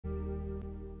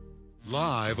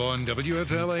Live on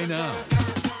WFLA Now.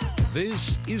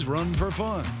 This is Run for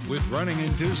Fun with running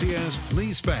enthusiast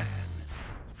Lee Spann.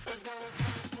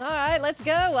 All right, let's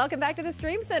go. Welcome back to the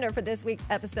Stream Center for this week's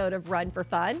episode of Run for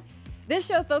Fun. This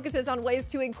show focuses on ways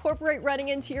to incorporate running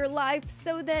into your life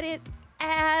so that it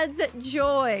adds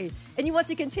joy. And you want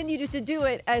to continue to do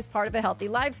it as part of a healthy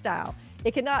lifestyle.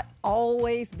 It cannot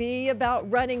always be about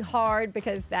running hard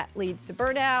because that leads to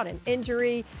burnout and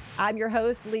injury. I'm your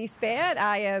host, Lee Spann.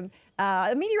 I am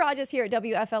a meteorologist here at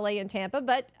WFLA in Tampa,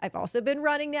 but I've also been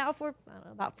running now for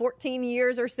about 14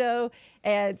 years or so.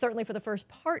 And certainly for the first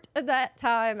part of that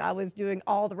time, I was doing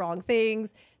all the wrong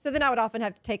things. So then I would often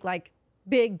have to take like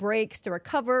big breaks to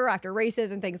recover after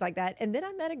races and things like that. And then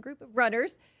I met a group of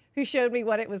runners who showed me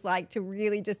what it was like to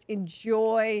really just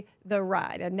enjoy the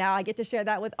ride. And now I get to share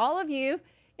that with all of you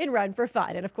in Run for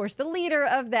Fun. And of course, the leader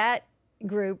of that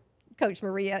group, Coach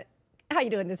Maria. How you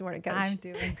doing this morning, Coach? I'm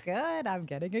doing good. I'm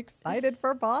getting excited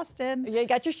for Boston. You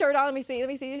got your shirt on. Let me see. Let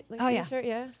me see yeah. your shirt.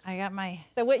 Yeah. I got my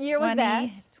So what year was that?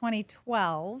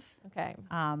 2012. Okay.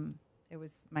 It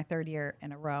was my third year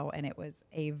in a row, and it was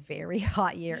a very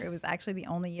hot year. It was actually the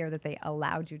only year that they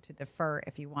allowed you to defer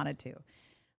if you wanted to.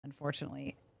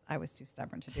 Unfortunately, I was too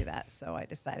stubborn to do that, so I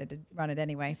decided to run it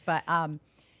anyway. But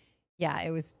yeah,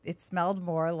 it smelled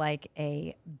more like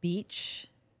a beach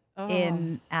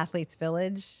in Athletes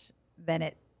Village than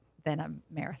a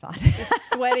marathon.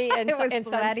 Sweaty and, it was and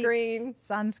sweaty,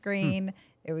 sunscreen.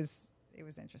 It was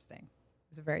interesting. It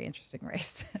was a very interesting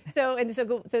race. So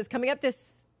it's coming up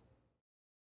this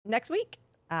next week?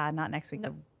 Not next week.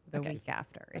 No. The week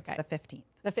after. It's the 15th.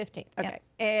 The 15th. Okay.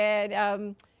 Yep.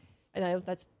 And I know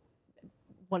that's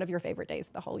one of your favorite days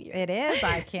of the whole year. It is.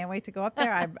 I can't wait to go up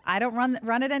there. I don't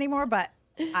run it anymore, but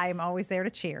I'm always there to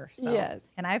cheer. So. Yes.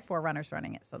 And I have 4 runners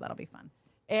running it, so that'll be fun.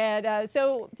 And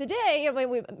so today,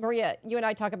 Maria, you and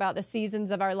I talk about the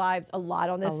seasons of our lives a lot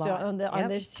on this on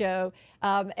this show,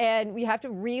 and we have to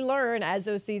relearn as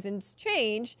those seasons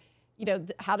change. You know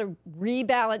how to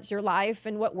rebalance your life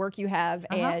and what work you have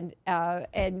and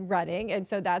running. And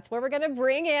so that's where we're going to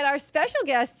bring in our special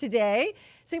guest today,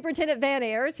 Superintendent Van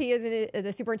Ayres. He is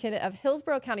the superintendent of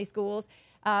Hillsborough County Schools.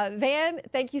 Van,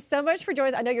 thank you so much for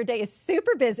joining us. I know your day is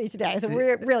super busy today, so we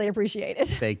really appreciate it.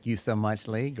 Thank you so much,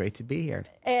 Lee. Great to be here.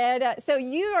 And so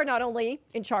you are not only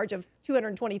in charge of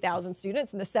 220,000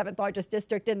 students in the 7th largest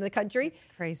district in the country. It's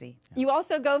crazy. You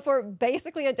also go for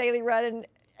basically a daily run,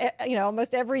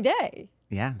 almost every day.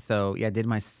 Yeah. So I did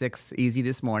my 6 easy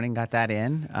this morning. Got that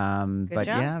in. Good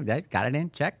job. Yeah, got it in.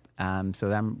 Check.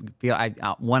 So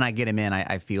when I get them in,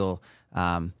 I feel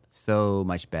so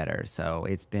much better. So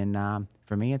it's been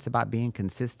for me. It's about being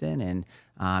consistent,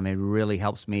 and it really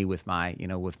helps me with my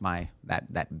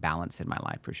that balance in my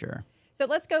life for sure. So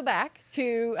let's go back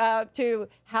to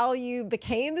how you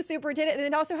became the superintendent, and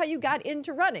then also how you got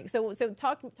into running. So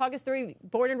talk us through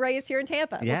born and raised here in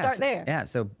Tampa. We'll start there. Yeah.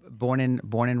 So born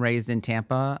and raised in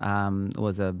Tampa.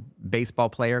 Was a baseball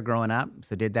player growing up.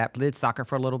 So did soccer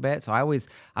for a little bit. So I was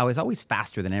always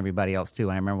faster than everybody else too.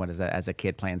 And I remember as a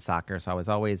kid playing soccer. So I was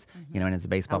always and as a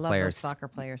baseball player. Those soccer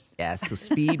players. Yeah. So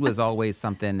speed was always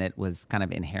something that was kind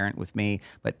of inherent with me.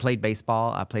 But played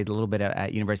baseball. I played a little bit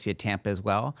at University of Tampa as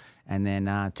well. And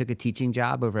then took a teaching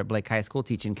job over at Blake High School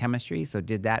teaching chemistry. So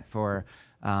did that for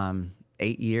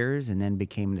 8 years, and then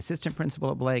became an assistant principal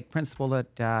at Blake, principal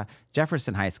at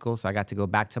Jefferson High School. So I got to go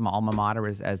back to my alma mater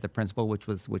as the principal, which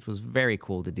was very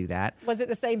cool to do that. Was it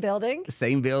the same building?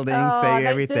 Same building, same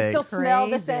everything. They still smell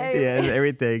the same. Yeah,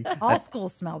 everything. All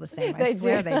schools smell the same. I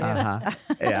swear they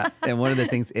do. Yeah. And one of the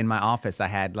things in my office I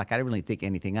had, I didn't really think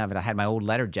anything of it. I had my old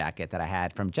letter jacket that I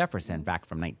had from Jefferson back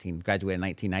from graduated in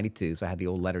 1992. So I had the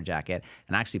old letter jacket,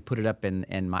 and I actually put it up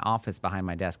in my office behind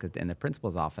my desk in the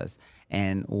principal's office.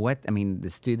 And what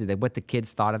the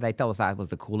kids thought of it, I thought that was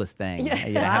the coolest thing.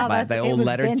 Yeah. Wow, the old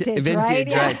letter vintage, right?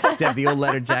 Right? To have the old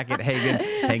letter jacket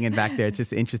hanging back there. It's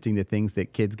just interesting the things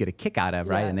that kids get a kick out of,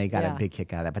 right? Yeah. And they got a big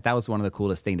kick out of that. But that was one of the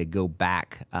coolest things to go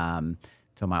back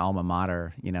to my alma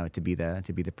mater, to be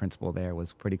the principal there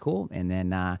was pretty cool. And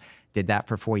then did that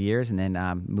for 4 years, and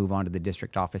then move on to the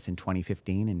district office in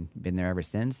 2015, and been there ever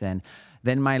since. And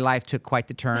then my life took quite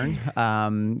the turn,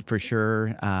 for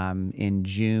sure. In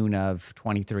June of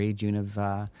 23, June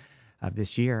of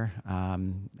this year,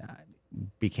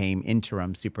 became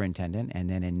interim superintendent, and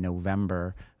then in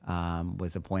November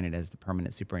was appointed as the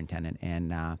permanent superintendent.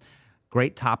 And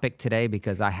great topic today,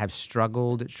 because I have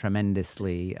struggled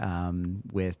tremendously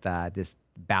with this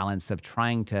balance of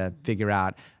trying to figure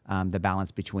out the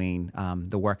balance between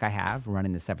the work I have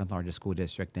running the 7th largest school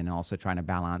district and also trying to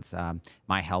balance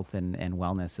my health and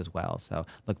wellness as well. So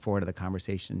look forward to the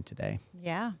conversation today.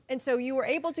 Yeah. And so you were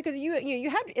able to, because you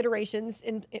had iterations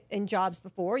in jobs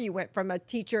before. You went from a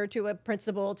teacher to a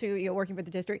principal to working for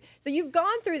the district. So you've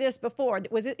gone through this before.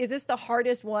 Is this the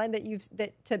hardest one that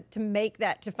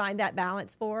to find that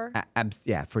balance for?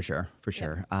 Yeah, for sure.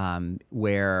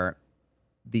 Where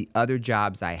the other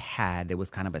jobs I had, it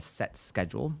was kind of a set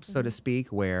schedule, so to speak,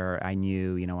 where I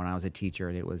knew, when I was a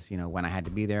teacher, it was, when I had to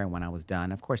be there and when I was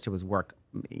done. Of course, there was work,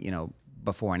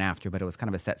 before and after, but it was kind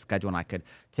of a set schedule, and I could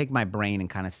take my brain and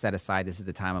kind of set aside, this is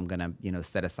the time I'm going to,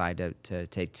 set aside to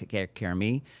take care of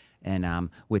me. And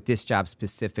with this job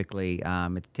specifically,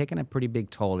 it's taken a pretty big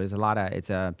toll. There's a lot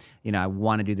of, I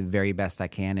want to do the very best I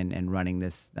can in running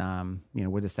this.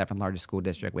 We're the 7th largest school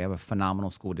district. We have a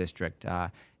phenomenal school district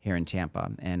here in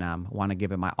Tampa, and want to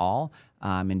give it my all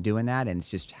in doing that. And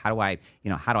it's just how do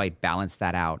I balance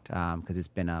that out? Because it's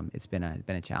been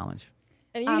a challenge.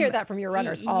 And you hear that from your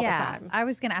runners all the Yeah, time. I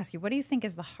was going to ask you, what do you think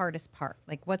is the hardest part?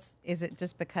 Like, is it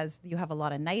just because you have a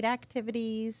lot of night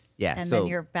activities? Yeah, and so- then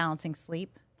you're balancing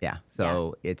sleep? Yeah,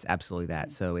 so it's absolutely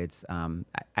that. So it's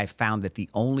I found that the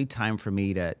only time for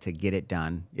me to get it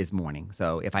done is morning.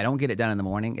 So if I don't get it done in the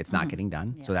morning, it's not getting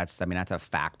done. So that's a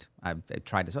fact. I've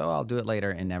tried to say, I'll do it later,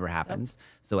 and never happens.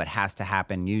 So it has to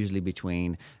happen usually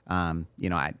between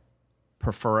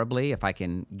preferably if I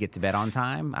can get to bed on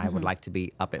time, I would like to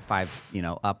be up at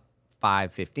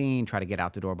 5:15, try to get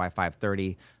out the door by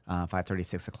 5:30, 5:30,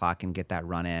 6 o'clock, and get that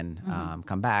run in,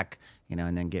 come back,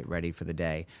 and then get ready for the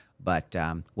day. But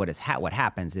what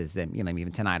happens is that,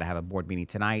 even tonight, I have a board meeting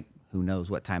tonight. Who knows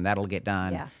what time that'll get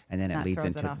done. Yeah. And then it That leads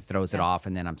throws into, it off. throws it off.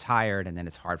 And then I'm tired. And then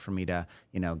it's hard for me to,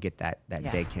 get that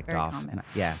day kicked very off. common.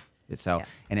 And so,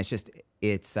 and it's just,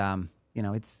 it's going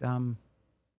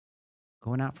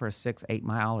out for a 6-8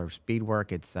 mile or speed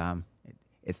work. It's a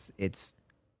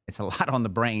lot on the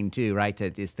brain too, right?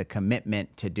 It's the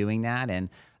commitment to doing that. And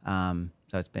so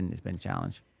it's been a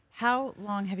challenge. How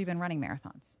long have you been running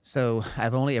marathons? So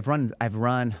I've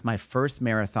run my first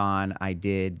marathon. I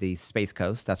did the Space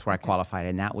Coast. That's where I qualified,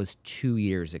 and that was 2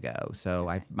 years ago. So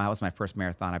that was my first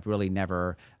marathon. I've really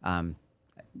never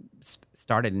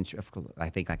started in, I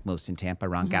think like most in Tampa,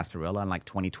 around Gasparilla in like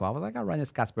 2012. I was like, I'll run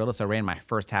this Gasparilla. So I ran my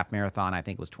first half marathon. I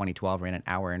think it was 2012. Ran an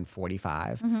hour and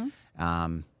 45,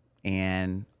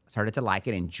 and started to like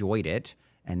it, enjoyed it.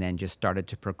 And then just started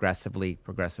to progressively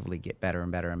get better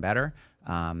and better and better.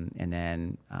 And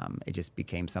then it just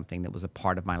became something that was a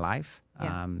part of my life.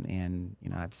 And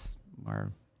that's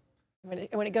where.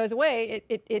 When it goes away,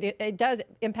 it does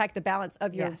impact the balance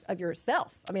of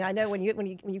yourself. I mean, I know when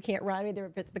you can't run, either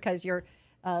if it's because you're,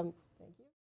 thank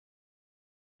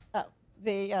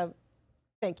you.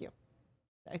 Thank you.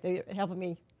 They're helping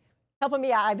me.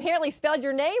 I apparently spelled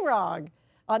your name wrong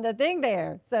on the thing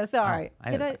there. So sorry.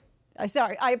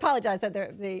 Sorry, I apologize.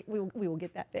 That we will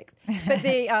get that fixed. But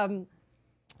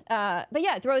but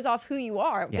yeah, it throws off who you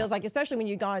are. It feels like, especially when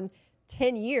you've gone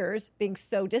 10 years being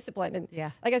so disciplined. And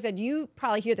like I said, you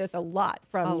probably hear this a lot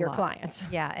from your clients.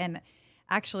 Yeah, and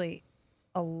actually,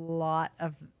 a lot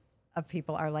of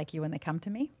people are like you when they come to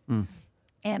me,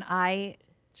 and I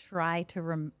try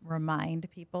to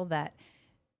remind people that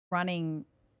running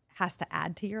has to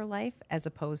add to your life as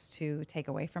opposed to take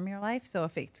away from your life. So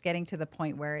if it's getting to the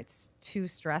point where it's too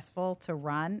stressful to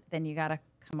run, then you got to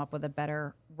come up with a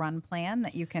better run plan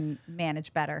that you can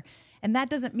manage better. And that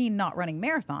doesn't mean not running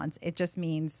marathons. It just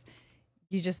means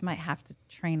you just might have to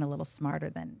train a little smarter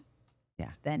than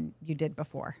you did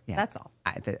before. Yeah. That's all.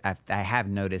 I have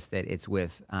noticed that it's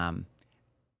with,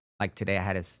 like today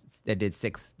I did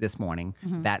 6 this morning.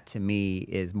 That to me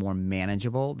is more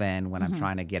manageable than when I'm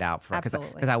trying to get out for, because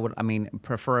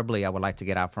preferably I would like to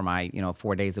get out for my,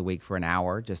 4 days a week for an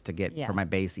hour just to get for my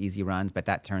base easy runs, but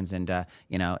that turns into,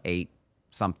 8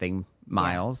 something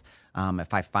miles.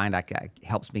 If I find it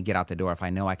helps me get out the door, if I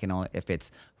know I can only, if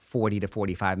it's 40 to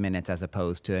 45 minutes as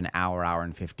opposed to an hour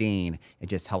and 15, it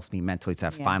just helps me mentally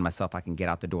to find myself, I can get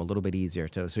out the door a little bit easier.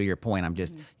 So your point, I'm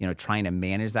just, trying to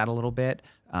manage that a little bit,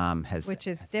 which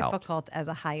is has difficult helped. As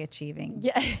a high achieving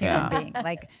human being.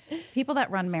 Like people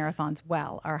that run marathons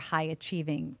well are high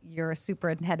achieving. You're a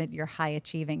superintendent, you're high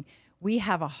achieving. We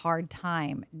have a hard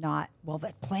time the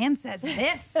plan says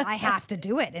this, I have to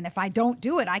do it. And if I don't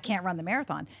do it, I can't run the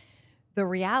marathon. The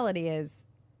reality is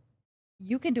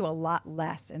you can do a lot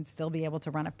less and still be able to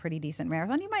run a pretty decent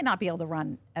marathon. You might not be able to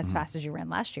run as fast as you ran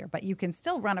last year, but you can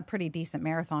still run a pretty decent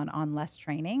marathon on less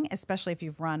training, especially if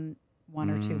you've run 1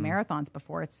 or 2 marathons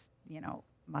before. It's,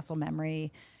 muscle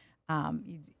memory.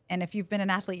 And if you've been an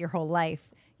athlete your whole life,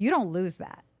 you don't lose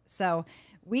that. So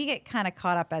we get kind of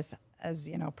caught up as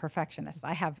perfectionists.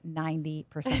 I have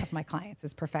 90% of my clients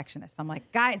as perfectionists. I'm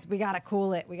like, guys, we got to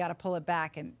cool it. We got to pull it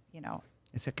back. And,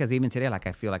 It's because even today, like,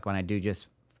 I feel like when I do just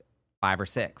 5 or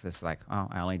 6, it's like, oh,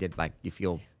 I only did, like, you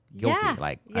feel guilty.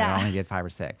 I only did 5 or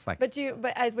 6. Like, but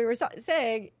as we were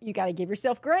saying, you got to give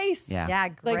yourself grace. Yeah,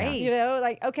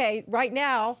 grace. Okay, right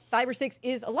now, 5 or 6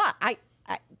 is a lot.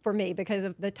 For me, because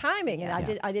of the timing,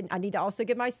 and I need to also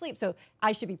get my sleep. So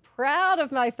I should be proud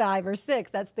of my 5 or 6.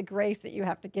 That's the grace that you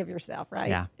have to give yourself, right?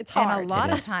 Yeah. It's hard. And a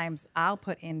lot of times I'll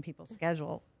put in people's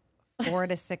schedule 4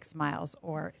 to 6 miles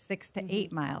or 6 to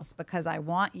 8 miles because I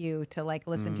want you to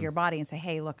listen to your body and say,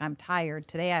 hey, look, I'm tired.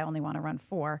 Today I only want to run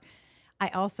 4. I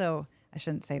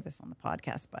shouldn't say this on the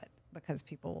podcast, but because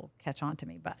people will catch on to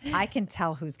me, but I can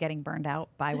tell who's getting burned out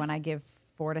by when I give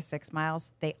 4 to 6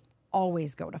 miles, they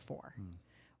always go to 4.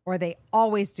 Or they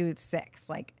always do 6.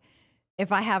 Like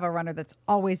if I have a runner that's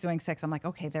always doing 6, I'm like,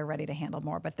 okay, they're ready to handle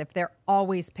more. But if they're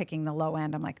always picking the low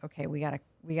end, I'm like, okay, we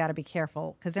gotta be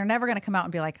careful because they're never gonna come out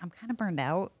and be like, I'm kind of burned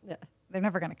out. Yeah. They're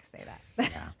never gonna say that.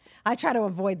 Yeah. I try to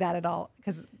avoid that at all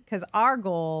because our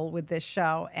goal with this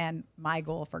show and my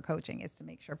goal for coaching is to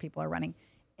make sure people are running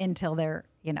until they're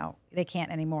they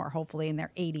can't anymore. Hopefully in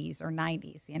their 80s or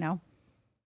 90s.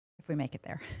 If we make it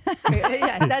there.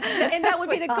 And that would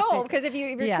be the goal, because if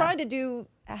you're trying to do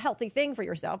a healthy thing for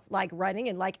yourself, like running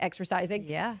and like exercising,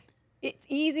 it's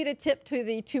easy to tip to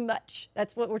the too much.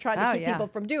 That's what we're trying to keep people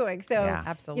from doing. So,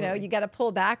 absolutely. You got to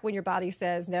pull back when your body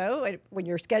says no, and when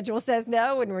your schedule says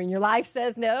no, and when your life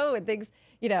says no, and things,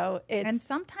 And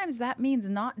sometimes that means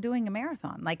not doing a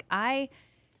marathon. Like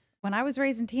when I was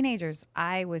raising teenagers,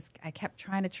 I kept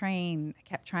trying to train.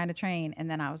 And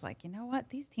then I was like, you know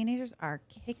what? These teenagers are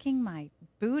kicking my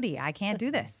booty. I can't do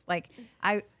this.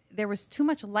 There was too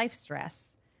much life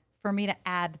stress for me to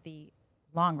add the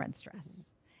long run stress.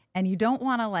 And you don't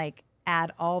want to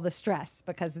add all the stress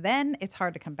because then it's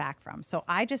hard to come back from. So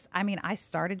I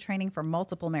started training for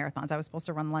multiple marathons. I was supposed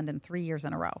to run London 3 years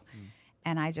in a row.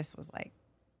 And I just was like,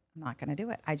 I'm not going to do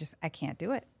it. I can't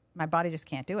do it. My body just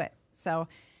can't do it. So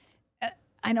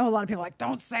I know a lot of people are like,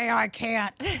 don't say I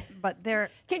can't, but they're...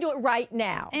 Can't do it right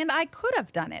now. And I could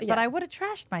have done it, but I would have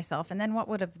trashed myself. And then what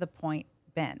would have the point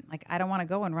been? I don't want to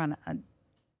go and run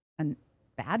a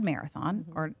bad marathon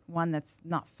or one that's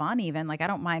not fun even. I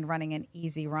don't mind running an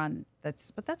easy run. But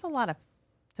that's a lot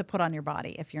to put on your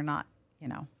body if you're not,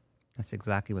 That's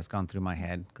exactly what's gone through my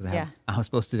head because I was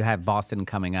supposed to have Boston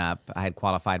coming up. I had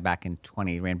qualified back in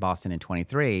ran Boston in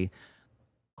 23,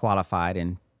 qualified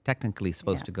and technically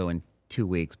supposed to go in 2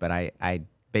 weeks, but I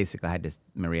basically had to,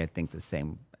 Maria, think the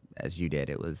same as you did.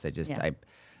 It was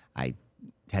I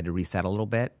had to reset a little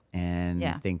bit and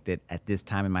think that at this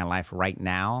time in my life right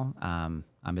now,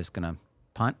 I'm just going to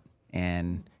punt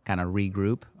and kind of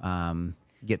regroup,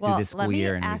 get through this school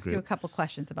year and regroup. Let me ask you a couple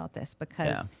questions about this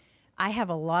because I have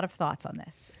a lot of thoughts on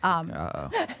this.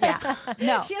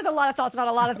 No, she has a lot of thoughts about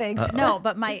a lot of things. No,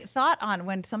 but my thought on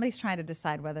when somebody's trying to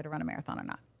decide whether to run a marathon or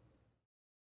not.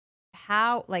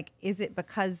 How, is it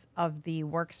because of the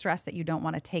work stress that you don't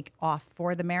want to take off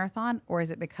for the marathon? Or is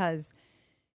it because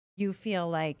you feel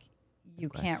like you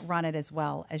can't run it as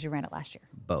well as you ran it last year?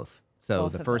 Both. So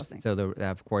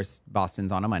of course,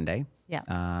 Boston's on a Monday.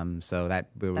 Yeah. So that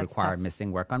will require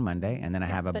missing work on Monday. And then I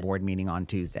have a board meeting on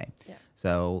Tuesday. Yeah.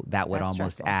 So that would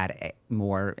almost add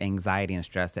more anxiety and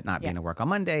stress that not being to work on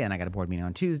Monday. And I got a board meeting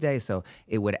on Tuesday. So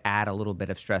it would add a little bit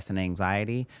of stress and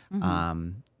anxiety.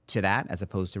 To that as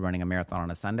opposed to running a marathon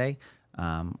on a Sunday.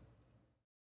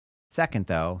 Second,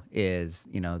 though, is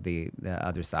the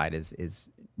other side is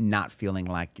not feeling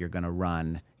like you're going to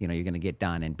run. You're going to get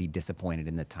done and be disappointed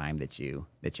in the time that you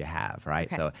have, right?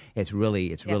 Okay. So it's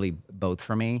really both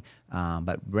for me.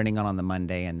 But running on the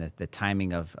Monday and the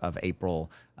timing of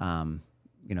April,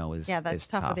 is that's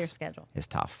tough with your schedule. It's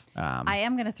tough. I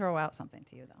am going to throw out something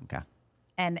to you though. Okay.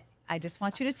 And I just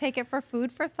want you to take it for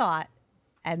food for thought.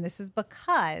 And this is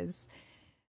because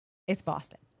it's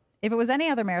Boston. If it was any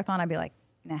other marathon, I'd be like,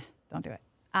 nah, don't do it.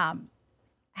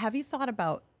 Have you thought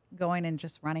about going and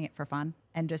just running it for fun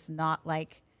and just not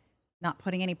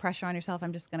putting any pressure on yourself?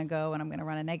 I'm just going to go and I'm going to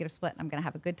run a negative split. And I'm going to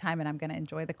have a good time and I'm going to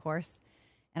enjoy the course.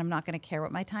 And I'm not going to care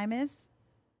what my time is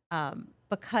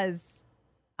because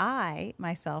I,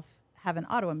 myself, have an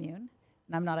autoimmune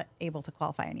and I'm not able to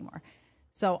qualify anymore.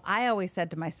 So I always said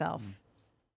to myself,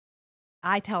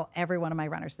 I tell every one of my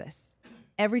runners this.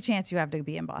 Every chance you have to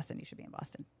be in Boston, you should be in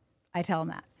Boston. I tell them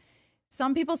that.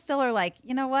 Some people still are like,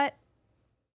 you know what?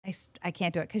 I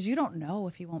can't do it because you don't know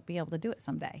if you won't be able to do it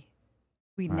someday.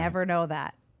 We never know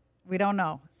that. We don't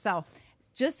know. So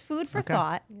just food for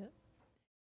thought.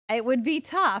 It would be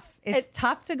tough. It's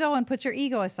tough to go and put your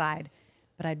ego aside,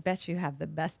 but I'd bet you have the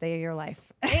best day of your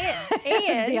life. And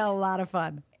It'd be a lot of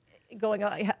fun. going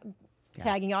on,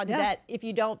 tagging on to that, if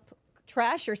you don't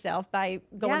trash yourself by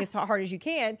going as hard as you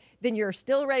can, then you're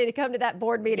still ready to come to that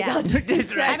board meeting on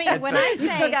Tuesday. I mean, when I say, you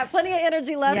still got plenty of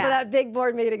energy left for that big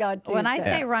board meeting on Tuesday. When I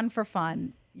say run for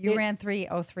fun, you ran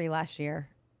 3:03 last year.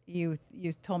 You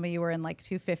told me you were in like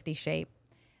 250 shape.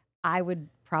 I would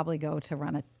probably go to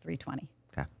run a 3:20.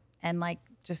 Okay. And like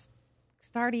just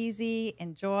start easy,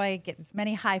 enjoy, get as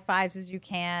many high fives as you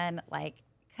can, like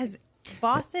because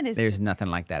Boston is. There's nothing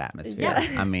like that atmosphere.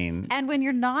 I mean, and when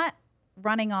you're not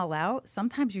running all out,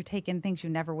 sometimes you take in things you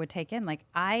never would take in. Like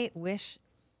I wish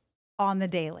on the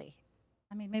daily,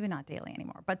 I mean, maybe not daily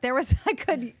anymore, but there was a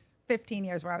good 15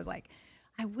 years where I was like,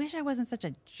 I wish I wasn't such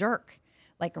a jerk.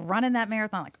 Like running that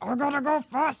marathon, like, I gotta go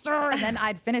faster. And then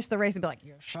I'd finish the race and be like,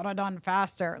 you should have done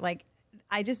faster. Like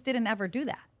I just didn't ever do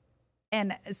that.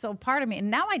 And so part of me, and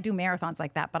now I do marathons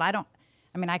like that, but I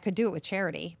mean, I could do it with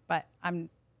charity, but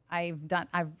I've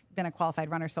been a qualified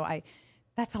runner. So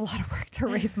that's a lot of work to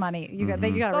raise money. You got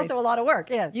it's also a lot of work.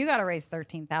 Yes. You got to raise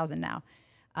 13,000 now.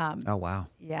 oh, wow.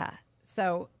 Yeah.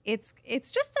 So it's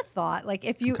just a thought. Like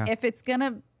if it's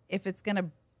going to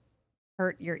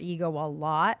hurt your ego a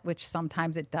lot, which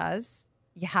sometimes it does,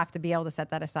 you have to be able to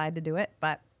set that aside to do it.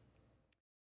 But,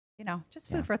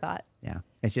 just food for thought. Yeah.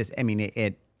 It's just, I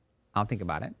mean, I'll think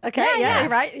about it. Okay. Yeah.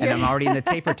 Right. And I'm already in the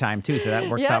taper time too. So that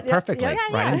works out perfectly.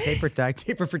 Right in taper time,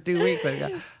 taper for 2 weeks.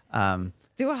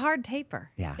 Do a hard taper.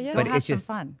 Yeah. But it's just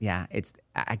fun. Yeah.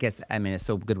 I guess, I mean, it's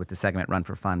so good with the segment Run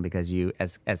for Fun because you,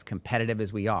 as competitive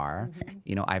as we are,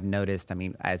 I've noticed, I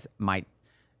mean,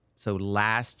 so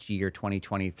last year,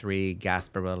 2023,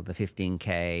 Gasparilla, the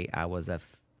 15K, I was a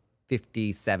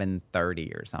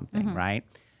 57:30 or something, right?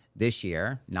 This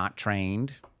year, not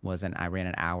trained, I ran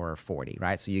an hour 40,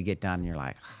 right? So you get done and you're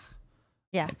like,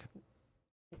 yeah.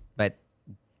 But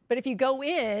if you go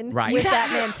in with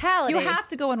that mentality, you have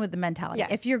to go in with the mentality.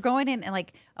 Yes. If you're going in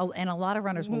and a lot of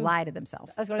runners will lie to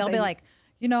themselves. They'll be like,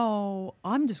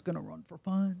 I'm just going to run for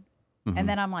fun. And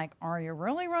then I'm like, are you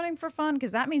really running for fun?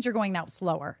 Because that means you're going out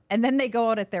slower. And then they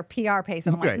go out at their PR pace.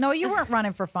 And I'm like, no, you weren't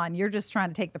running for fun. You're just trying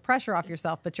to take the pressure off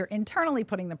yourself, but you're internally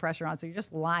putting the pressure on. So you're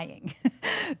just lying.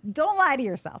 Don't lie to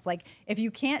yourself. Like if you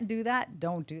can't do that,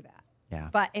 don't do that. Yeah.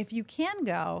 But if you can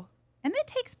go, and it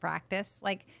takes practice,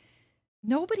 like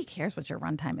nobody cares what your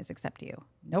run time is except you.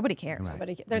 Nobody cares.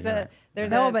 Nobody,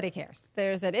 nobody cares.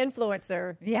 There's an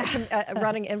influencer, a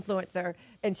running influencer,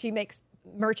 and she makes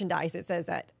merchandise that says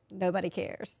that nobody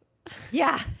cares.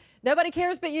 Yeah. Nobody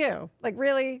cares but you. Like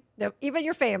really, no, even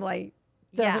your family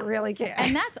doesn't really care.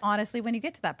 And that's honestly, when you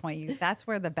get to that point, that's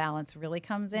where the balance really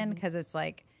comes in, because it's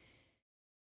like,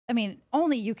 I mean,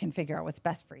 only you can figure out what's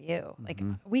best for you. Like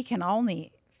we can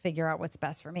only figure out what's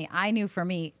best for me. I knew for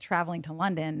me, traveling to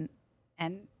London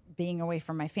and being away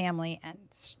from my family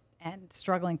and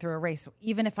struggling through a race,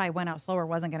 even if I went out slower,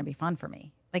 wasn't going to be fun for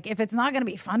me. Like if it's not going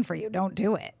to be fun for you, don't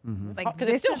do it. Like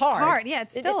because it's still hard. Yeah,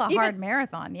 it's still a hard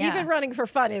marathon. Yeah, even running for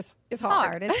fun is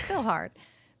hard. It's still hard,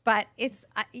 but it's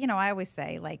I always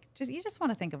say like you just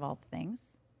want to think of all the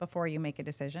things before you make a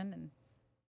decision, and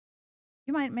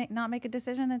you might not make a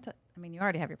decision until you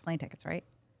already have your plane tickets, right?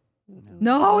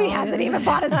 No, he hasn't even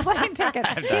bought his plane ticket.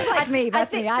 He's like me.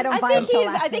 That's me. I don't buy until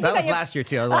last year. That was last year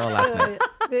too. I was a little last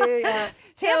minute.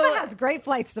 Tampa has great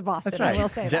flights to Boston. That's right. I will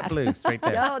say that. JetBlue, straight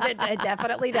there. No, it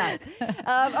definitely does.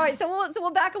 All right, so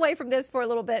we'll back away from this for a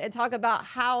little bit and talk about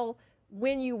how,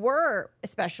 when you were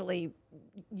especially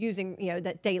using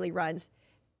that daily runs,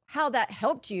 how that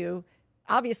helped you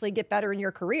obviously get better in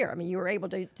your career. I mean, you were able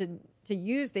to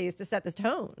use these to set this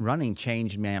tone. Running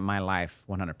changed my life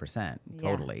 100%.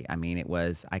 Totally. I mean,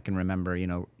 I can remember,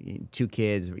 2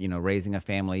 kids, raising a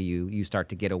family, you start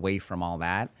to get away from all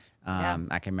that.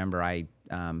 I can remember I,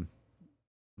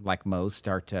 like most,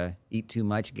 start to eat too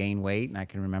much, gain weight. And I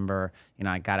can remember,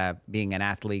 I being an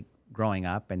athlete growing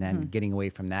up and then getting away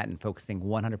from that and focusing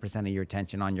 100% of your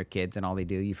attention on your kids and all they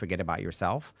do, you forget about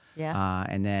yourself. Yeah.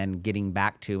 And then getting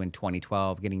back to, in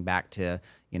 2012,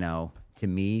 to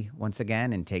me once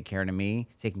again and taking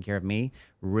care of me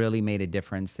really made a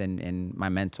difference in my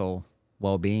mental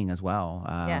well-being as well,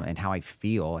 and how I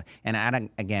feel. And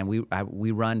again,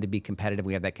 we run to be competitive.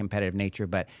 We have that competitive nature,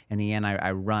 but in the end,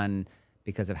 I run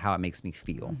because of how it makes me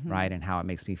feel, right? And how it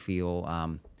makes me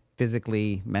feel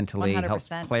physically, mentally, 100%.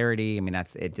 helps clarity. I mean,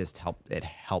 it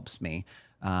helps me.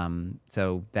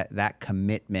 So that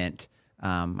commitment,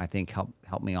 I think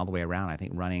helped me all the way around. I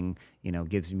think running,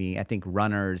 gives me, I think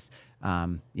runners,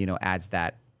 adds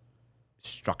that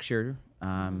structure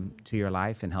to your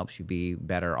life and helps you be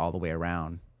better all the way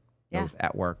around. Yeah. those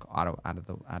at work, out of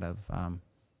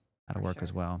work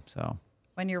as well. So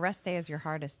When your rest day is your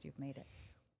hardest, you've made it.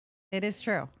 It is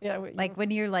true. Yeah, Like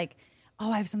when you're like,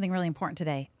 oh, I have something really important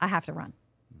today. I have to run.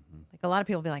 Like a lot of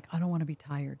people will be like, I don't want to be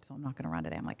tired, so I'm not going to run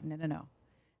today. I'm like, no.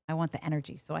 I want the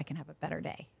energy so I can have a better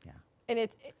day. yeah.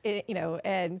 and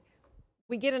and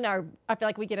we get in our, I feel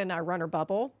like we get in our runner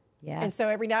bubble. Yes. And so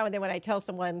every now and then when I tell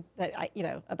someone that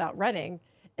about running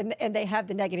and they have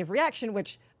the negative reaction,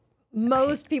 which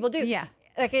most people do. Yeah.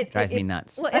 Like it Drives me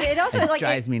nuts. Well, it also It like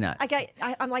drives me nuts.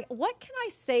 I'm like, what can I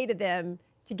say to them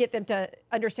to get them to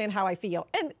understand how I feel?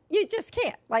 And you just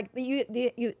can't. Like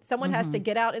someone has to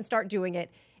get out and start doing it.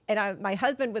 And my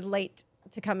husband was late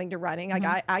to coming to running.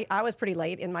 Like I was pretty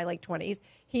late in my late 20s.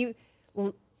 He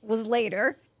was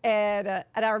later, and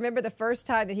I remember the first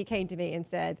time that he came to me and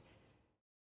said,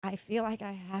 I feel like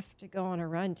I have to go on a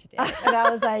run today. And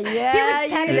I was like, yeah,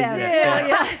 you do.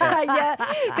 Yeah.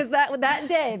 Because that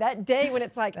day when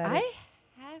it's like, I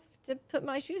have to put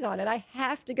my shoes on and I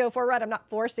have to go for a run. I'm not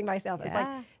forcing myself. It's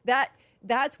like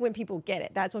that's when people get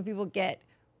it. That's when people get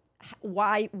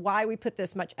why we put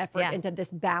this much effort into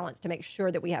this balance to make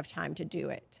sure that we have time to do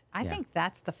it. I think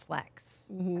that's the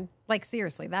flex. Like,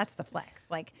 seriously, that's the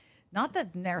flex. Like, not the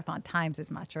marathon times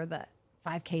as much or the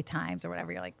 5K times or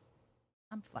whatever. You're like,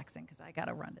 I'm flexing because I got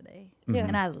to run today.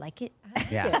 And I like it.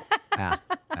 Yeah.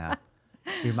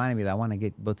 You reminded me that I want to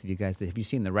get both of you guys. Have you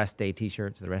seen the rest day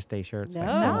T-shirts? The rest day shirts?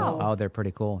 No. Oh, they're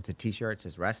pretty cool. It's a T-shirt. It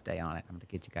says rest day on it. I'm going to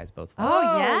get you guys both. Oh,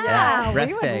 yeah. Yeah, rest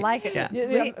We would day. like it.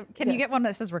 Yeah. Can you get one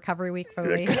that says recovery week for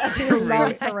me? She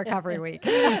loves her recovery week.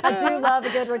 I do love a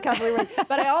good recovery week.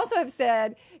 But I also have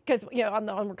said, because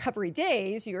on recovery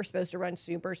days, you're supposed to run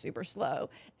super, super slow.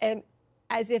 And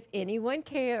as if anyone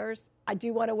cares, I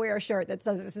do want to wear a shirt that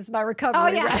says this is my recovery. Oh,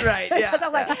 yeah. Right, yeah.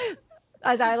 I'm like,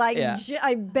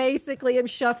 I basically am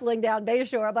shuffling down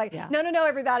Bayshore. I'm like, no,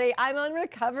 everybody, I'm on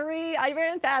recovery. I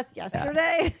ran fast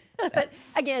yesterday. But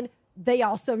again, they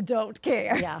also don't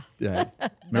care. Yeah.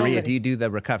 Maria, do you do the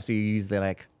recovery? So you usually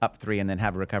like up 3 and then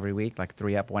have a recovery week, like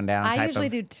 3 up, 1 down? I usually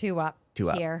do 2 up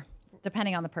 2 up. here,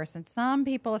 depending on the person. Some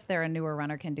people, if they're a newer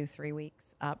runner, can do 3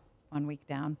 weeks up, 1 week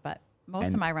down. But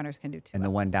most of my runners can do 2 And up.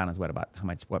 the 1 down is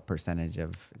what percentage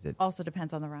of, is it? Also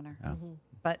depends on the runner.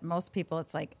 But most people,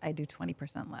 it's like I do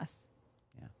 20% less.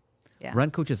 Yeah.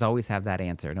 Run coaches always have that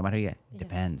answer, no matter what.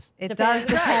 Depends. It does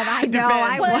depend. I know.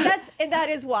 Well, that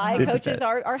is why coaches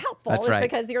are helpful. That's right.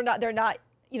 Because they're not,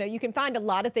 you can find a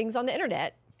lot of things on the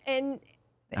internet and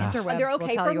the interwebs they're okay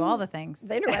will tell from you all the things.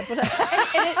 The interwebs will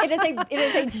tell, it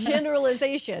is a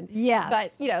generalization.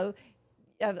 Yes.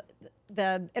 But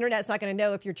the internet's not going to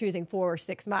know if you're choosing 4 or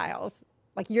 6 miles.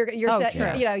 Like you're set,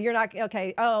 true. you're not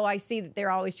okay. Oh, I see that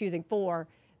they're always choosing 4.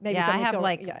 Maybe I someone's have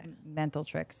going, mental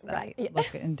tricks that Right. I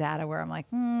look in data where I'm like,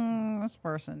 this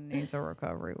person needs a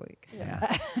recovery week.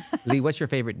 Yeah. Lee, what's your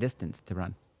favorite distance to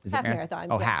run? Is half it marathon.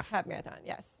 Oh, yeah, half marathon.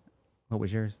 Yes. What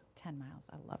was yours? 10 miles.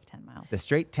 I love 10 miles. The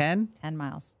straight 10? 10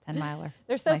 miles. 10 miler.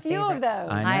 There's so My few favorite. of those.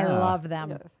 I know. love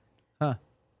them. Huh.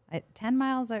 10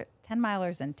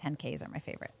 milers and 10Ks are my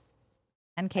favorite.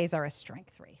 10Ks are a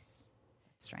strength race.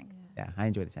 Strength. Yeah, I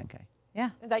enjoy the 10K.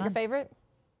 Yeah. Is that your favorite?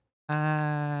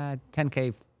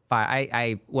 10K.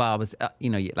 I was,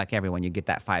 like everyone, you get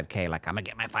that 5K. Like, I'm going to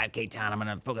get my 5K down. I'm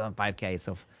going to focus on 5K.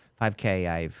 So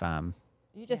 5K,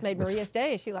 You just made Maria's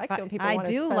day. She likes it when people I want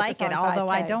to do focus like it, on although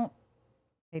I 5K. don't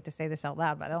hate to say this out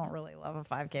loud, but I don't really love a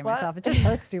 5K myself. It just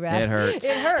hurts too bad. It hurts.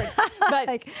 It hurts. But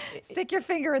Like, stick your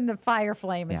finger in the fire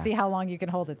flame and Yeah. see how long you can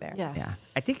hold it there. yeah. Yeah,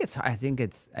 I think it's,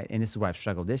 and this is where I've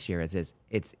struggled this year. It's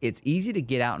easy to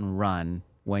get out and run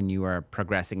when you are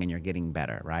progressing and you're getting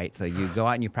better, right? So you go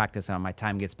out and you practice, and my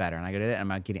time gets better, and I go to it,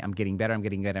 and I'm getting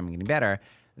better.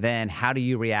 Then how do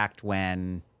you react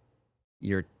when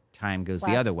your time goes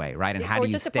the other way, right? And how Or do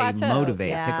you just a stay plateau.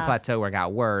 motivated? Yeah. Take a plateau where it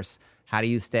got worse. How do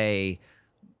you stay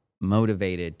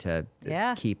motivated to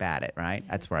keep at it, right?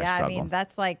 That's where I struggle. I mean,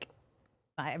 that's like,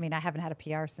 I haven't had a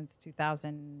PR since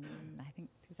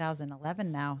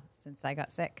 2011 now, since I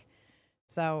got sick.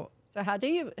 So So how do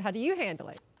you handle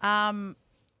it?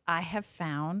 I have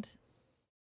found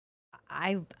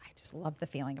I just love the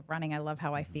feeling of running. I love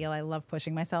how I feel. I love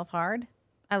pushing myself hard.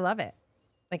 I love it.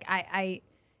 Like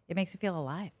it makes me feel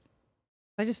alive.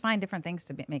 I just find different things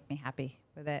to make me happy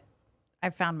with it.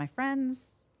 I've found my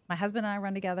friends. My husband and I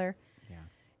run together. Yeah.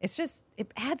 It's just,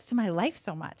 it adds to my life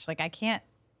so much. Like I can't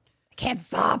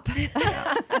stop.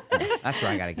 That's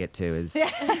where I got to get to is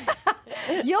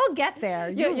You'll get there.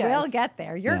 You Yes. will get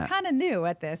there. You're Yeah. kind of new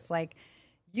at this. Like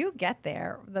you get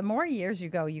there. The more years you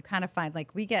go, you kind of find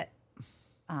like we get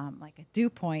like a dew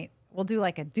point. We'll do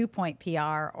like a dew point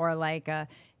PR or like a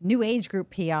new age group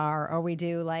PR, or we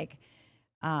do like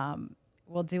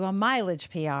We'll do a mileage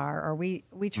PR, or we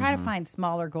try to find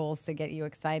smaller goals to get you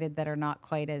excited that are not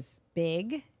quite as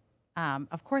big.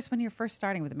 Of course, when you're first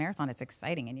starting with a marathon, it's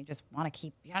exciting and you just want to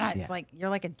keep, it's like, you're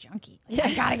like a junkie. Like,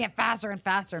 I got to get faster and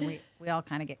faster. And we all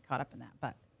kind of get caught up in that,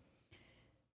 but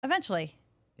eventually.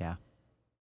 Yeah.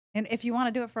 And if you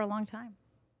want to do it for a long time.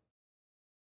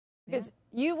 Because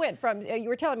you went from, you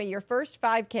were telling me your first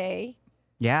 5K.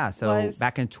 Yeah. So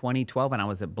back in 2012, when I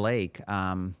was at Blake,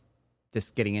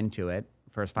 just getting into it,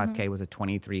 first 5K was a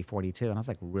 23:42. And I was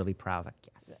like really proud. I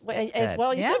was like, yes. As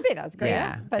well, you should be. That's great.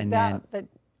 Yeah. But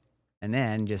and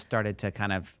then just started to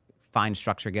kind of find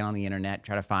structure, get on the internet,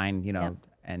 try to find,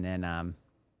 and then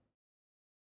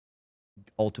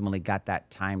ultimately got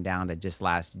that time down to just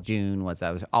last June.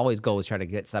 I was always goal was try to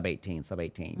get sub 18.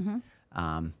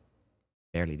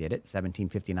 Barely did it,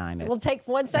 17:59. We'll take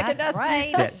 1 second. That's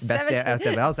right.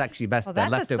 That was actually best. Well, that's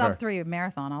leftover. a sub 3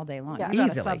 marathon all day long. Yeah. You got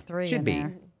a Easily. sub 3 Should be.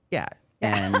 there. Yeah.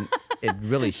 And it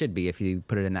really should be if you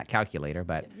put it in that calculator.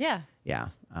 But yeah.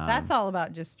 That's all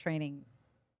about just training.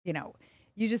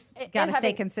 You just got to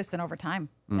stay consistent over time.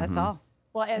 That's all.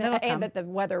 Well, and that the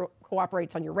weather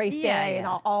cooperates on your race day and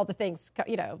all the things,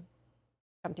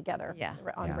 come together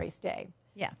on race day.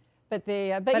 Yeah. But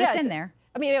it's in there.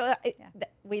 I mean,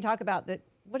 we talk about that.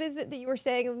 What is it that you were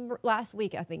saying last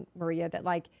week? I think, Maria, that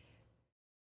like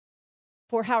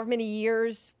for however many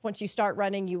years, once you start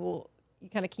running, you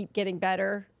kind of keep getting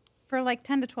better. For like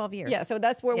 10 to 12 years. Yeah, so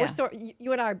that's where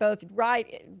you and I are both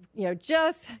right,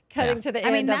 just cutting to the end.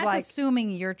 I mean, that's like,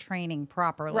 assuming you're training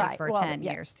properly for 10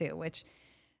 years too, which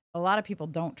a lot of people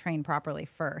don't train properly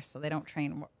first, so they don't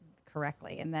train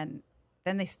correctly. And then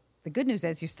the good news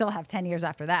is you still have 10 years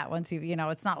after that. Once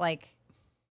it's not like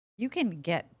you can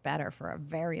get better for a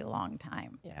very long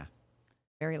time. Yeah.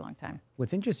 Very long time.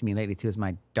 What's interesting to me lately too is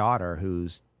my daughter,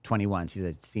 who's 21. She's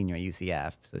a senior at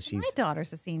UCF. So she's. My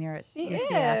daughter's a senior at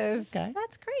UCF. Is. Okay.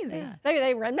 That's crazy. Yeah. Maybe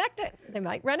they run back to. They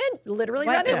might run in. Literally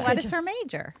run in. What is her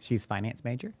major? She's finance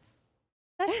major.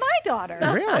 That's my daughter.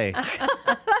 Really?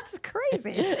 That's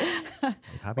crazy.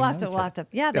 We'll have to.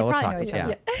 Yeah, they probably know each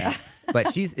other. Yeah.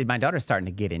 But my daughter's starting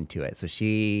to get into it. So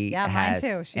she has,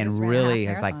 mine too. She and really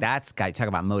has like, talk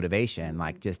about motivation,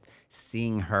 like just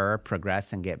seeing her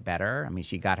progress and get better. I mean,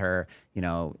 she got her,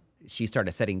 she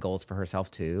started setting goals for herself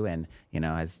too. And,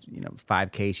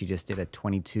 5K, she just did a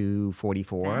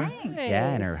 22:44. Nice.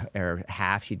 Yeah. And her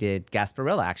half, she did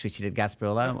Gasparilla. Actually, she did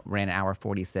Gasparilla, ran an hour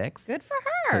 46. Good for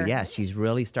her. So yeah, she's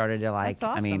really started to like, That's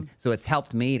awesome. I mean, so it's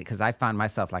helped me because I find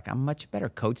myself like, I'm a much better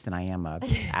coach than I am a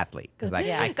athlete. Because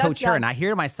I coach her and I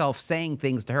hear myself saying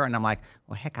things to her and I'm like,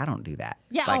 well, heck, I don't do that.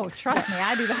 Yeah. Like, Trust me.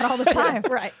 I do that all the time.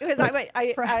 Right. Because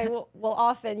I will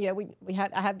often,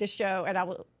 I have this show and I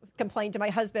will complain to my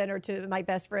husband or to my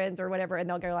best friends or whatever. And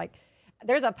they'll go like,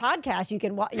 there's a podcast you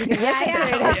can listen to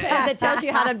that tells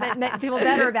you how to make people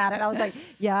better about it. I was like,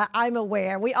 yeah, I'm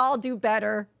aware. We all do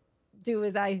better. Do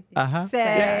as I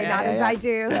say, not as I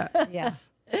do. Yeah.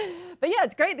 But yeah,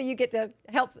 it's great that you get to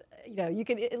help, you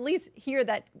can at least hear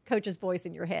that coach's voice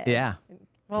in your head. Yeah.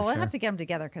 Well, we'll have to get them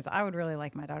together because I would really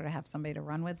like my daughter to have somebody to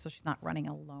run with so she's not running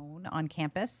alone on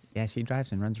campus. Yeah, she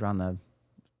drives and runs around the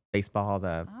baseball,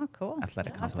 the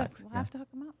athletic complex. We'll have to hook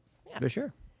them up. Yeah. For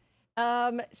sure.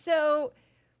 So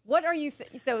what are you,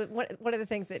 one of the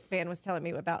things that Van was telling me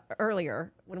about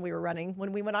earlier when we were running,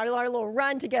 when we went on our little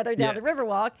run together down the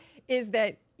Riverwalk, is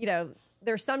that,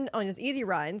 there's some on his easy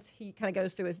runs, he kind of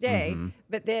goes through his day,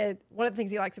 but then one of the things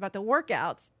he likes about the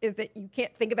workouts is that you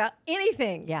can't think about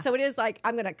anything. Yeah. So it is like,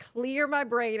 I'm going to clear my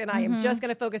brain and I am just going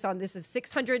to focus on this is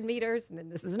 600 meters and then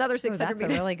this is another 600 meters.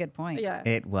 That's a really good point. Yeah.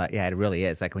 It really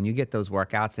is. Like when you get those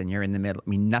workouts and you're in the middle, I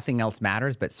mean, nothing else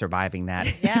matters but surviving that,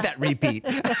 that repeat.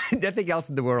 Nothing else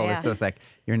in the world. Yeah. So it's like,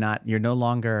 you're no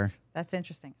longer. That's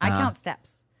interesting. I count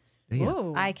steps.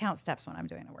 Ooh. I count steps when I'm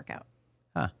doing a workout.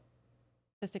 Huh.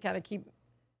 Just to kind of keep.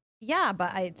 Yeah,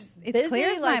 but it busy,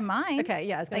 clears my mind. Okay,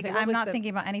 yeah. I was gonna say, I'm not thinking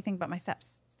about anything but my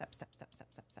steps. Step.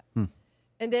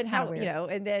 And then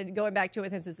and then going back to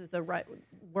it, since this is a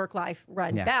work-life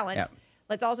run balance,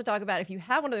 let's also talk about if you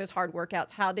have one of those hard workouts,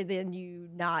 how do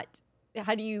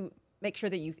you make sure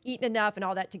that you've eaten enough and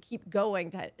all that to keep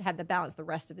going to have the balance the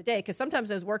rest of the day? Because sometimes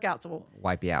those workouts will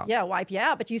wipe you out. Yeah, wipe you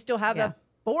out, but you still have a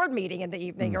board meeting in the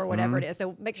evening or whatever it is.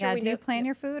 So make sure do you plan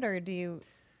your food or do you?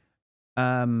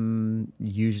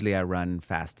 Usually I run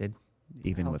fasted,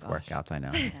 even with workouts. I know.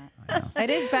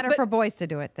 It is better for boys to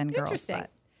do it than girls. Interesting.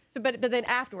 But then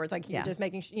afterwards, like you're just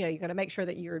making sure, you got to make sure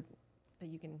that you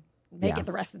can make it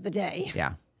the rest of the day.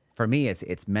 Yeah. For me,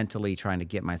 it's mentally trying to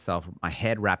get my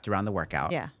head wrapped around the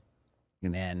workout. Yeah.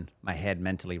 And then my head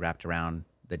mentally wrapped around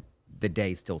the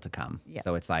day still to come. Yep.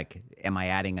 So it's like, am I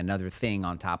adding another thing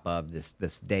on top of this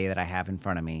day that I have in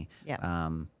front of me? Yep.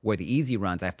 Where the easy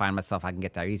runs, I find myself I can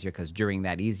get there easier because during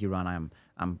that easy run,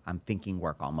 I'm thinking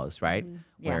work almost, right?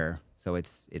 Yeah. So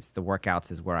it's the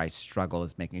workouts is where I struggle,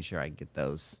 is making sure I get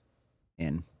those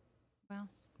in. Well,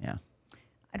 Yeah.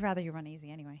 I'd rather you run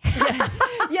easy anyway.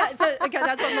 Yeah, because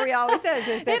that's what Maria always says.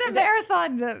 Is that, In a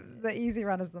marathon, the easy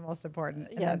run is the most important.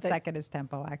 And Yeah, then that's- second is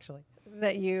tempo, actually.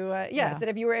 that you, yes, that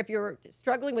if you're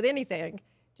struggling with anything,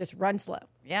 just run slow.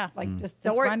 Yeah. Like just Just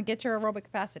don't worry. run, get your aerobic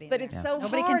capacity. But in it's there. so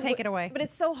Nobody hard. can take it away. But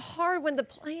it's so hard when the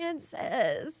plan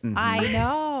says. I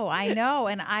know.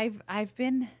 And I've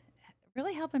been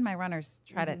really helping my runners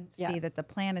try to see that the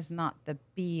plan is not the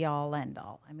be all end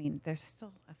all. I mean, there's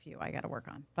still a few I got to work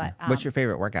on. But What's your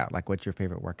favorite workout? Like, what's your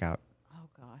favorite workout? oh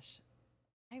gosh,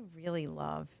 I really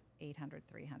love 800,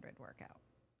 300 workout.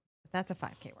 But that's a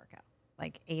 5K workout.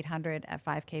 Like 800 at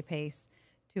 5K pace,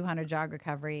 200 jog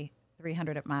recovery,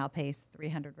 300 at mile pace,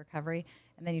 300 recovery,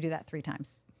 and then you do that 3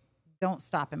 times. Don't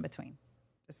stop in between.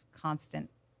 Just constant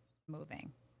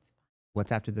moving.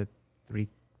 What's after the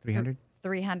 300?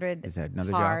 300 Is that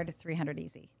another hard, 300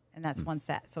 easy. And that's one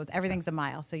set. So everything's a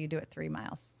mile. So you do it 3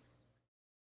 miles.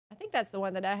 I think that's the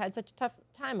one that I had such a tough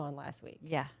time on last week.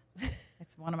 Yeah.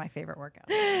 It's one of my favorite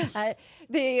workouts.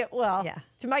 Yeah.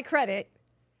 To my credit,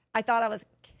 I thought I was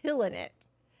killing it.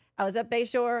 I was up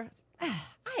Bayshore.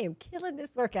 I am killing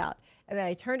this workout. And then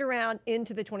I turned around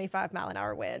into the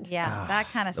 25-mile-an-hour wind. Yeah. That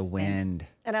kind of The wind.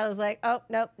 And I was like, oh,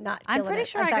 nope, not killing I'm pretty it.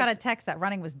 sure In I got a fact, text that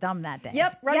running was dumb that day.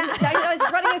 Yep, I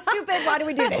was running is stupid. Why do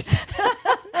we do this?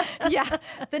 Yeah.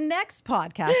 The next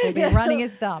podcast will be running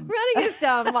is dumb. Running is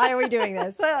dumb. Why are we doing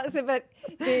this? But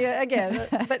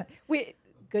we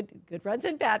good runs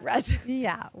and bad runs.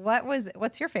 Yeah.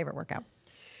 What's your favorite workout?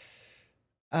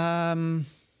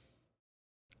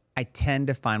 I tend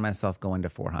to find myself going to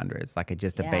 400s, like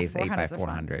just a base 8 by 400s are fun.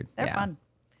 400. They're fun.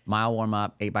 Mile warm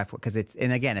up, 8 by 4, because it's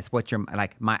what you're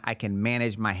like. I can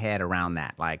manage my head around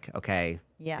that. Like, okay,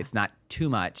 Yeah. it's not too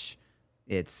much.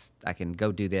 I can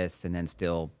go do this and then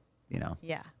still,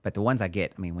 Yeah. But the ones I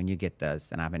get, I mean, when you get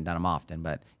those, and I haven't done them often,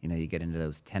 but you get into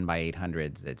those 10 by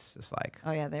 800s, it's just like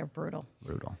Oh yeah, they're brutal.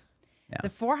 brutal. Yeah. The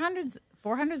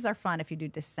 400s are fun if you do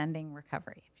descending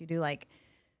recovery. If you do like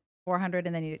 400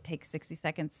 and then you take 60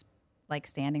 seconds like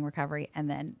standing recovery and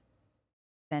then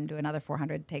do another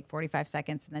 400, take 45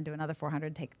 seconds and then do another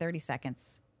 400, take 30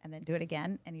 seconds and then do it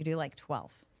again and you do like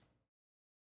 12.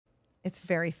 It's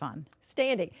very fun.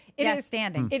 Standing. It is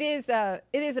standing. It is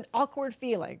an awkward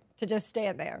feeling to just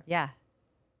stand there. Yeah.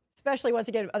 Especially once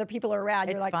again other people are around.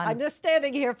 You're It's like, fun. I'm just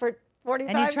standing here for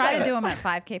 45 And you try seconds. to do them at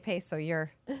 5K pace. So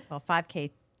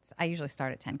 5K, I usually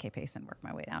start at 10K pace and work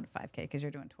my way down to 5K because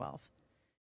you're doing 12.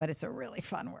 But it's a really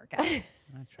fun workout.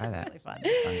 I'll try that. Really fun.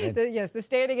 Sounds good. Yes, the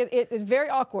standing it is very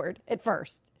awkward at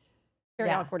first. Very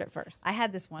Yeah. awkward at first. I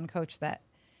had this one coach that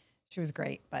she was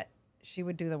great, but she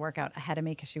would do the workout ahead of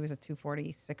me because she was a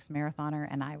 246 marathoner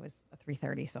and I was a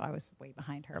 330, so I was way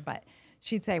behind her. But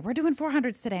she'd say, "We're doing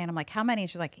 400s today," and I'm like, "How many?"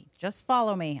 And she's like, "Just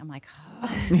follow me." I'm like,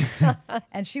 oh.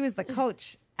 And she was the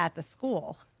coach at the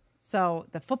school, so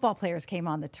the football players came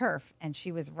on the turf, and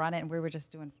she was running. We were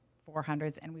just doing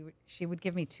 400s, and she would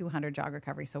give me 200 jog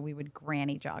recovery, so we would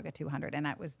granny jog a 200, and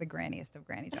that was the granniest of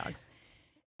granny jogs.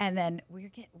 And then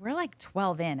we're like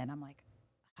 12 in, and I'm like,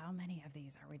 how many of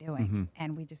these are we doing? Mm-hmm.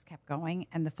 And we just kept going.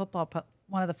 And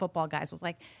one of the football guys was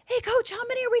like, "Hey, coach, how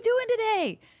many are we doing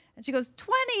today?" And she goes,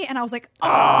 20. And I was like,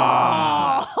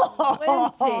 oh,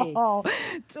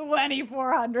 20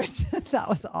 400s. That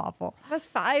was awful. That's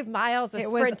 5 miles of It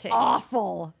was sprinting.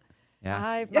 awful. Yeah.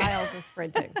 5 miles of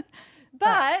sprinting.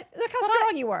 But look how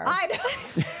strong you were. I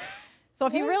know. So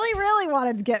if you really, really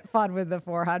wanted to get fun with the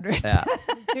 400s. Yeah.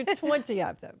 Do 20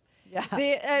 of them. Yeah.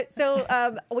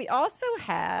 We also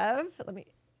have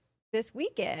this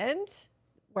weekend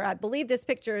where I believe this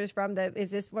picture is from the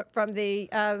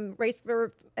Race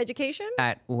for Education?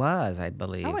 That was, I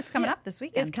believe. Oh, it's coming up this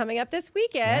weekend. It's coming up this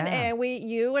weekend, Yeah. and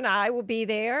you and I will be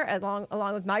there, along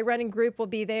with my running group will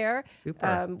be there.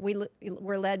 Super.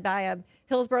 We're led by a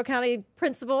Hillsborough County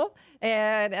principal,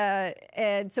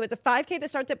 and so it's a 5K that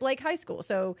starts at Blake High School.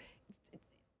 So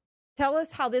tell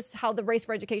us how the Race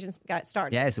for Education got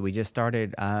started. Yeah, so we just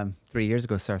started 3 years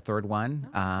ago. It's our third one.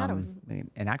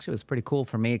 And actually, it was pretty cool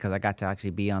for me because I got to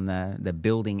actually be on the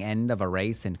building end of a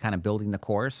race and kind of building the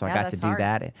course. So I got to do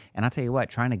that. And I'll tell you what,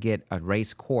 trying to get a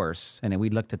race course, and then we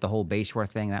looked at the whole Bayshore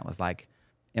thing, that was like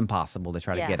impossible to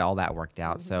try to get all that worked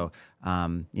out.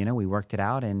 Mm-hmm. So, we worked it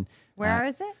out. And Where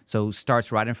is it? So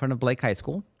starts right in front of Blake High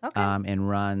School. Okay. And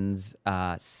runs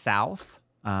south.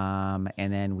 And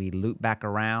then we loop back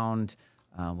around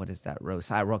what is that road?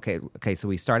 Okay. So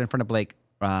we start in front of Blake,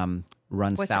 run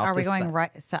Which, south. are we to going Cy-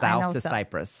 right? So I know south to so-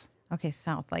 Cypress. Okay,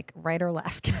 south, like right or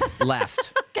left?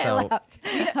 Left. Okay, So left.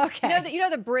 Okay. You know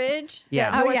the bridge?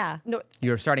 Yeah. Oh, North- yeah. no-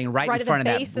 you're starting right, Right in at the front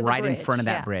of base that, of the right in bridge. front of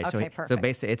that Yeah. bridge. Okay, So perfect.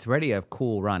 basically, it's really a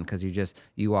cool run because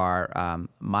you are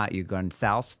you're going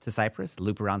south to Cypress,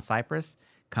 loop around Cypress,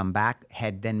 come back,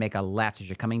 then make a left as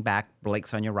you're coming back.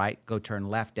 Blake's on your right. Go turn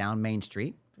left down Main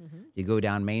Street. You go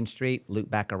down Main Street, loop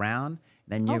back around.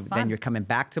 Then fun. you're coming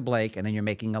back to Blake, and then you're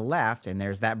making a left, and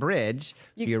there's that bridge.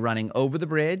 So you're running over the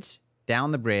bridge,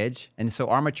 down the bridge, and so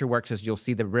Armature Works is you'll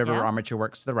see the river. Yeah. Armature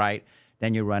Works to the right.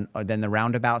 Then you run, then the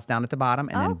roundabout's down at the bottom,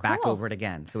 and then back cool. over it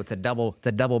again. So it's a double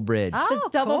bridge. Oh, the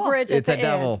double cool. bridge at It's the a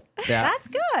double. end. Yeah. That's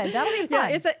good. That'll be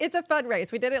Yeah, fun. it's a fun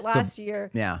race. We did it last year.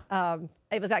 yeah.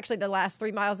 It was actually the last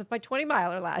 3 miles of my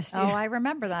 20-miler last year. Oh, I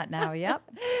remember that now. Yep.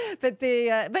 but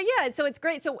yeah, so it's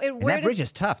great. So And that bridge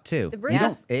is tough too. The bridge You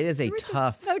don't- is- it is the a bridge is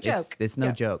tough. no joke. It's no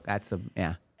Yeah. joke. That's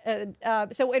yeah.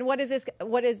 So and what is this?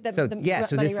 What is the So the yeah,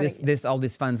 so money this running? all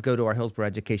these funds go to our Hillsborough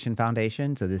Education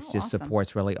Foundation. So this just awesome.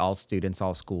 supports really all students,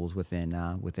 all schools within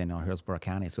our Hillsborough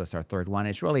County. So it's our third one.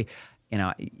 It's really,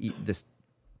 this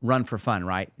run for fun,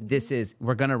 right?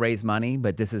 We're going to raise money,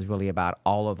 but this is really about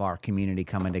all of our community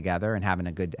coming together and having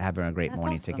a great That's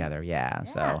morning awesome. together. Yeah.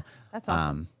 Yeah, So that's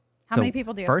awesome. How so many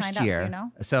people do you have first signed up? year, Do you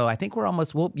know? So I think we're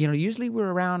almost. Usually we're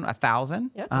around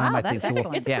 1,000. Yeah. Wow, I that's think so.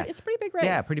 excellent. It's a pretty big race.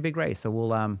 Yeah, pretty big race. So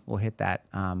we'll hit that.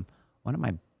 One of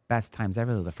my best times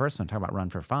ever, the first one, talk about run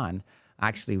for fun. I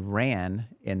actually ran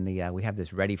in the, we have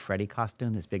this Ready Freddy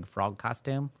costume, this big frog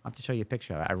costume. I'll have to show you a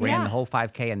picture of it. I ran Yeah. the whole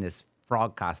 5K in this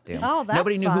frog costume. Oh, that's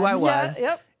Nobody knew who fun. I Yeah, was.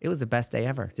 yep. It was the best day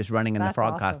ever, just running in the That's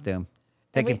frog awesome. costume,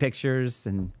 taking pictures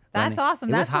and That's running. awesome.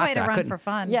 It was That's the hot way to though. I run couldn't- for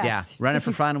fun. Yeah. Yeah, Yes. running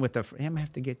for fun with the, I'm going to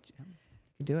have to get, you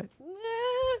can do it.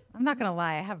 I'm not gonna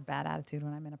lie, I have a bad attitude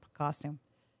when I'm in a costume.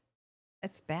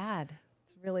 It's bad.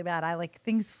 It's really bad. I like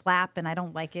things flap and I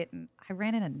don't like it. And I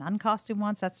ran in a nun costume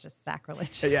once. That's just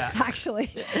sacrilege. Yeah. Actually.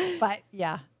 But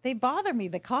yeah, they bother me,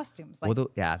 the costumes. Like, Well,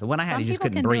 the one I had, some you just people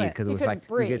couldn't can do breathe it. because it You was couldn't like,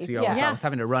 breathe, so yeah. I was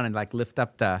having to run and like lift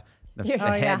up the Yeah.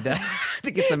 Oh, yeah. head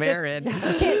to get some air in.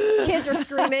 Kids are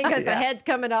screaming because the head's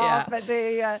coming off, but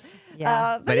the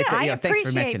yeah. But it's I thanks for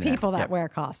appreciate mentioning that. people that Yep. wear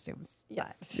costumes.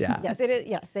 yes, Yeah. yes, it is.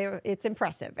 Yes, it's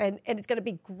impressive, and it's going to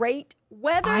be great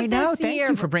weather. I know. This Thank year.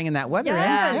 you for bringing that weather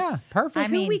Yes. in. Yeah, perfect.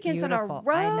 I mean, weekends in a beautiful.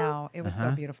 row. I know. It was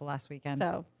so beautiful last weekend.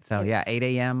 So So yeah, 8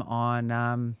 a.m.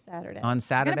 on Saturday. On It's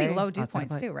Saturday. going to be low dew outside of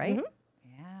points Blake. too, right?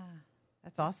 Yeah.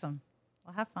 That's awesome.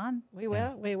 We'll have fun. We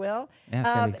will. We will. Yeah, it's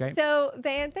gonna be great. So,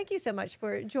 Van, thank you so much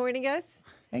for joining us.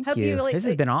 Thank Hope you. really- This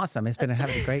has been awesome. It's been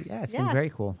having a great. Yeah, it's been very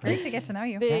it's cool. Great to get to know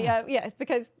you. Yes,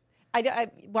 because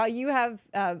while you have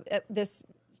this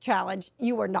challenge,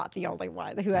 you are not the only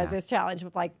one who has this challenge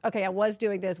with like, okay, I was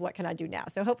doing this. What can I do now?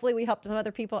 So hopefully we helped some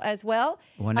other people as well.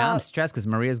 Well, now I'm stressed because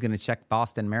Maria's going to check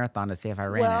Boston Marathon to see if I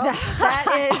ran Well, it.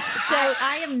 that is so.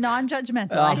 I am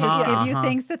non-judgmental. I just give you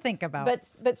things to think about.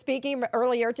 But speaking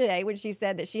earlier today, when she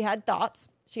said that she had thoughts,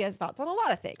 she has thoughts on a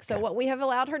lot of things. So what we have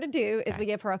allowed her to do is we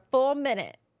give her a full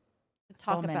minute to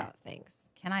talk minute. about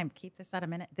things. Can I keep this at a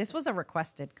minute? This was a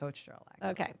requested coach drill. Actually.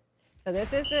 Okay. So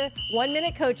this is the 1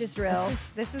 minute coaches drill.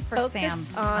 This is for Focus Sam.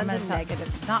 on I'm the going to tell you,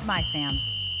 negatives. it's not my Sam.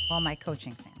 Well, my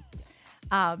coaching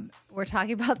Sam. We're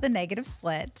talking about the negative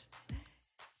split.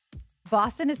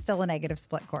 Boston is still a negative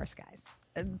split course, guys.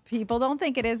 People don't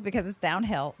think it is because it's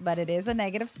downhill, but it is a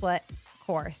negative split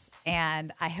course.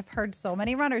 And I have heard so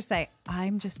many runners say,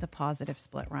 I'm just a positive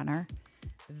split runner.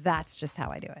 That's just how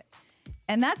I do it.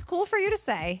 And that's cool for you to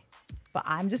say, but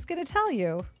I'm just going to tell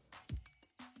you,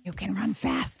 you can run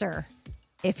faster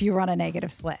if you run a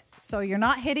negative split. So you're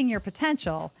not hitting your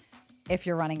potential if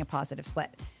you're running a positive split.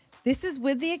 This is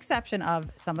with the exception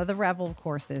of some of the Revel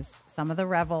courses. Some of the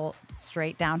Revel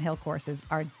straight downhill courses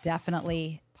are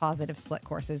definitely positive split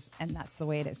courses, and that's the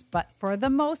way it is. But for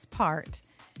the most part,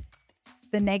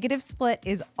 the negative split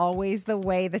is always the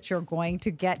way that you're going to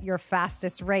get your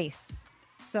fastest race.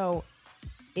 So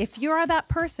if you are that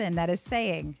person that is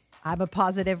saying, I'm a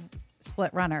positive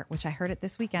split runner, which I heard it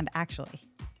this weekend, actually,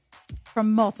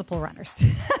 from multiple runners.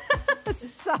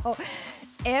 So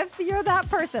if you're that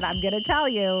person, I'm going to tell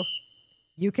you,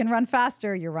 you can run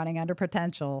faster. You're running under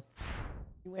potential.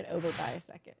 You went over by a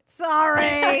second.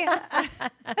 Sorry.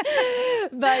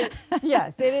 But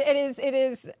yes, it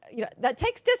is, that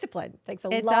takes discipline. It takes a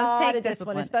It does lot take of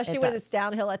discipline, discipline. especially It when does. it's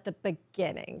downhill at the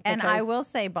beginning. And I because- will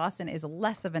say Boston is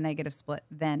less of a negative split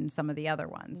than some of the other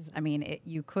ones. I mean,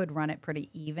 you could run it pretty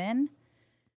even.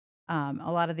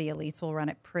 A lot of the elites will run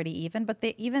it pretty even, but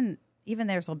they even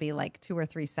theirs will be like 2 or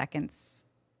 3 seconds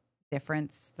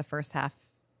difference the first half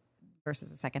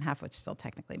versus the second half, which still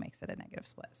technically makes it a negative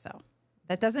split. So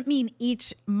that doesn't mean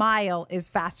each mile is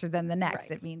faster than the next.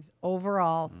 Right. It means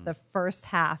overall the first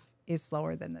half is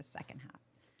slower than the second half.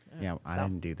 Yeah, I So-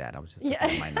 didn't do that. I was just looking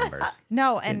at my numbers.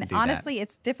 No, Didn't and do honestly,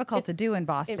 it's difficult to do in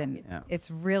Boston. Yeah.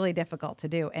 It's really difficult to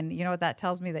do. And you know what that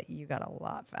tells me? That you got a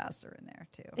lot faster in there,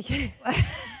 too.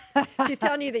 She's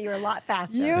telling you that you're a lot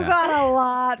faster. You got a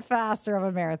lot faster of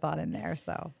a marathon in there.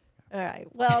 So All right.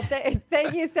 Well,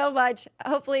 thank you so much.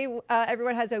 Hopefully,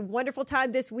 everyone has a wonderful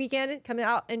time this weekend. Come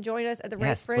out and join us at the Race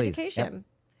Yes, for please. Education.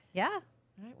 yeah. All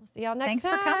right. We'll see y'all next Thanks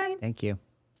time. for coming. Thank you.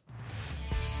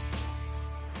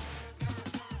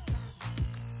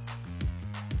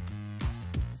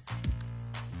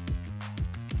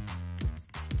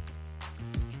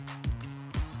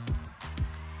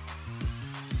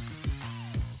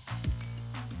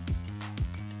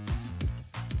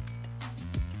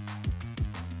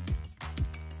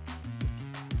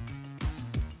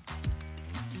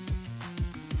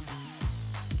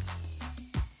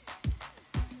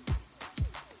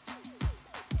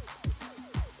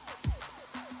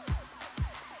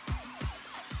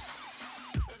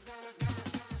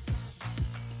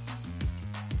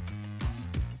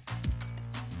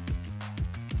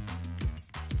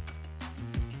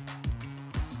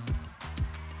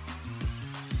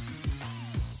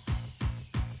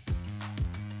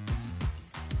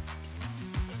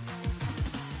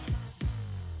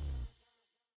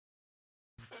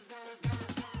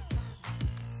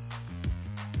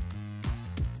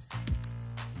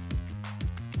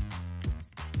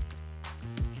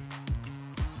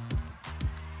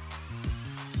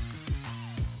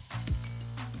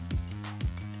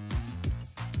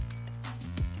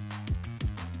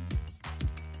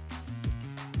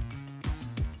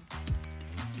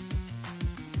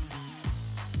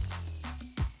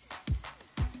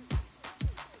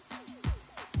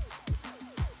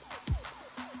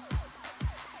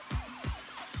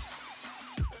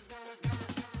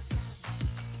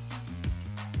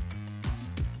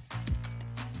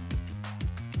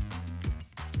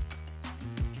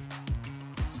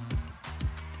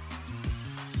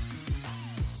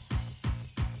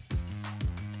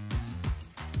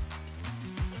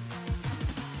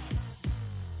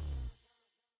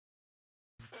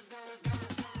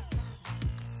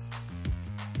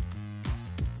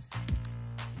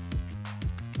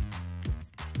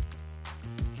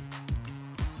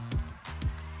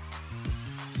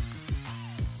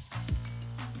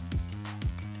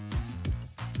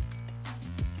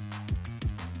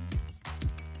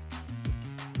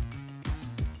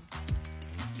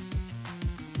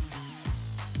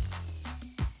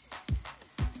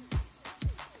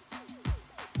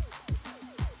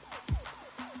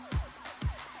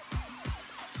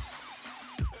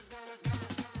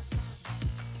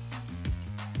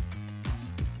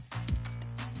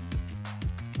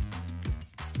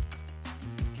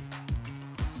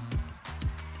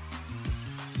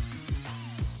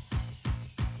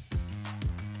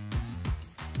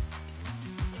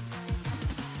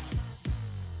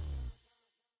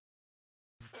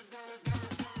 Let's go.